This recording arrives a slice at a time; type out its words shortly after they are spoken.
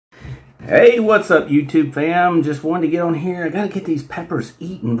Hey, what's up, YouTube fam? Just wanted to get on here. I gotta get these peppers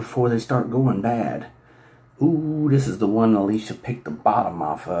eaten before they start going bad. Ooh, this is the one Alicia picked the bottom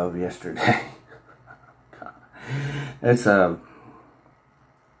off of yesterday. It's a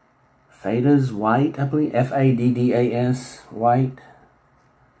Faddas white, I believe. Faddas white.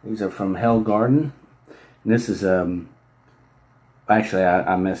 These are from HellGarden. And this is actually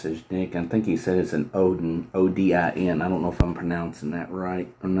I messaged Nick. I think he said it's an Odin, O-D-I-N. I don't know if I'm pronouncing that right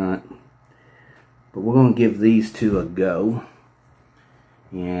or not. But we're going to give these two a go.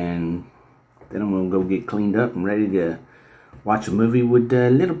 And then I'm going to go get cleaned up and ready to watch a movie with a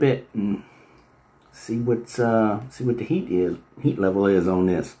little bit and see what the heat level is on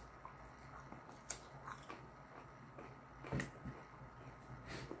this.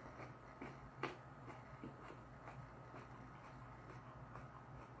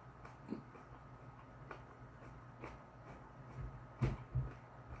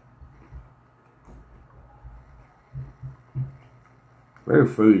 Very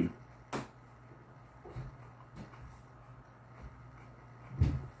food.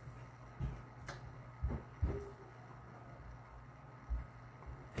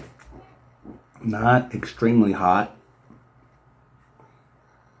 Not extremely hot,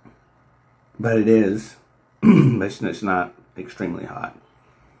 but it is. But it's not extremely hot.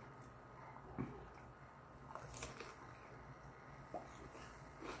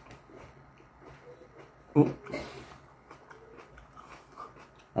 Ooh.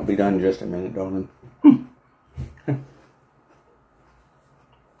 I'll be done in just a minute, darling.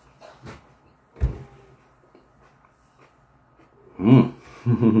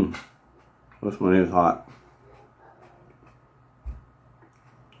 This one is hot.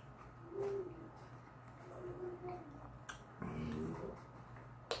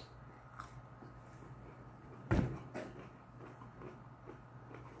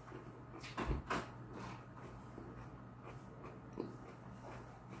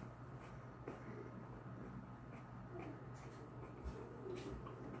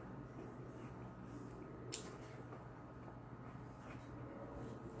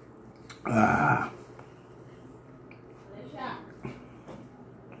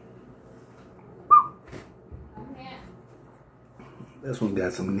 This one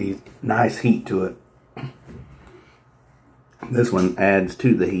got some nice heat to it. This one adds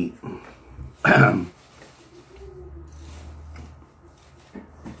to the heat. I'm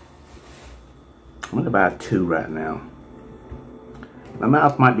at about 2 right now. My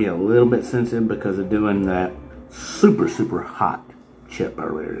mouth might be a little bit sensitive because of doing that super hot chip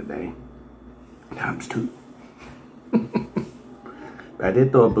earlier today. Times 2. But I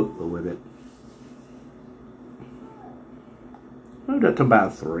did throw a bootful with it. Moved up to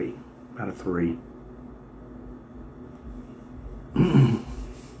about 3. About a 3.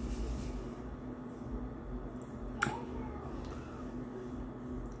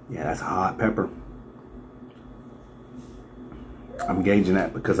 Yeah, that's a hot pepper. I'm gauging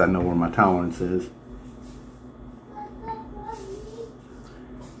that because I know where my tolerance is.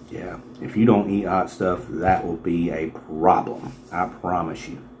 Yeah, if you don't eat hot stuff, that will be a problem. I promise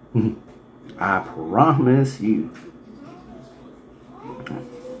you. I promise you.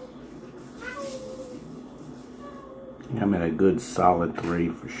 I'm at a good solid 3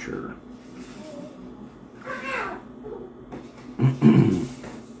 for sure.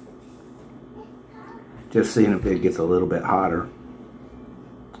 Just seeing if it gets a little bit hotter.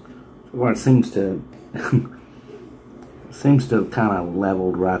 Well, it seems to have kind of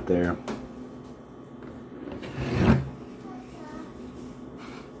leveled right there.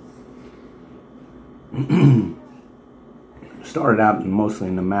 Started out mostly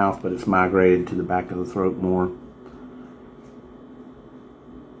in the mouth, but it's migrated to the back of the throat more.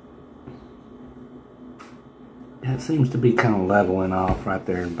 Yeah, it seems to be kind of leveling off right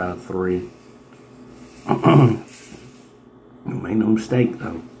there, about a 3. Make no mistake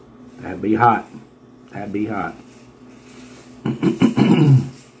though, that'd be hot. That'd be hot.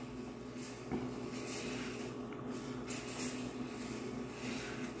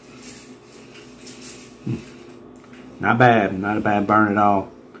 Not bad, not a bad burn at all.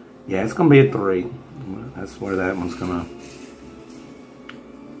 Yeah, it's gonna be a 3. That's where that one's gonna.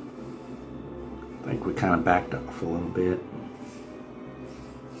 I think we kind of backed off a little bit.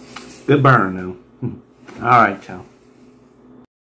 Good burn though. All right, y'all.